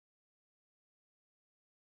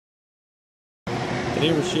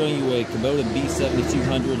Today we're showing you a Kubota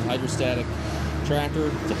B7200 hydrostatic tractor.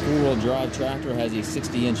 It's a four-wheel drive tractor, has a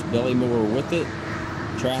 60-inch belly mower with it.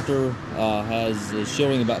 Tractor is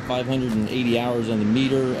showing about 580 hours on the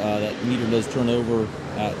meter. That meter does turn over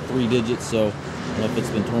at 3 digits, so I don't know if it's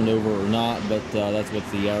been turned over or not, but that's what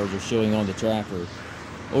the hours are showing on the tractor.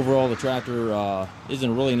 Overall, the tractor is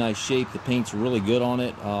in really nice shape. The paint's really good on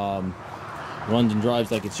it. Runs and drives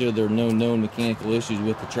like it should. There are no known mechanical issues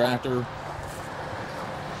with the tractor.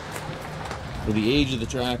 For the age of the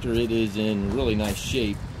tractor, it is in really nice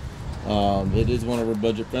shape. It is one of our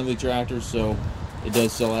budget-friendly tractors, so it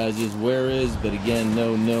does sell as is, where is, but again,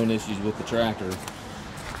 no known issues with the tractor.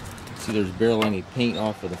 See, there's barely any paint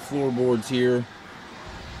off of the floorboards here.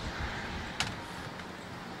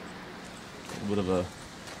 A little bit of a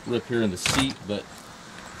rip here in the seat, but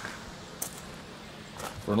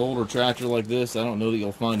for an older tractor like this, I don't know that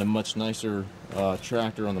you'll find a much nicer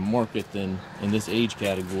tractor on the market than in this age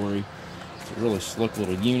category. It's a really slick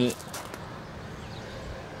little unit.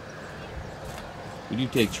 We do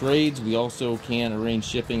take trades. We also can arrange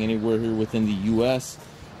shipping anywhere here within the U.S.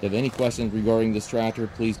 If you have any questions regarding this tractor,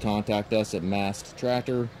 please contact us at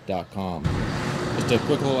masttractor.com. Just a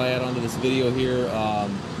quick little add on to this video here.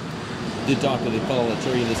 Did talk to the fellow that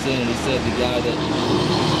traded this in, and he said the guy that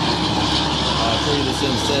traded this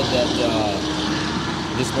in said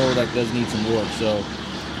that this mower deck does need some work. So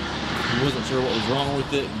he wasn't sure what was wrong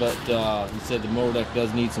with it, but he said the mower deck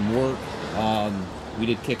does need some work. We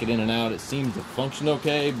did kick it in and out. It seems to function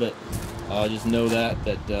okay, but just know that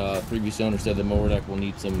previous owner said the mower deck will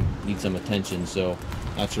need some attention. So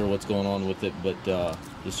not sure what's going on with it, but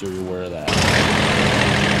just so you're aware of that.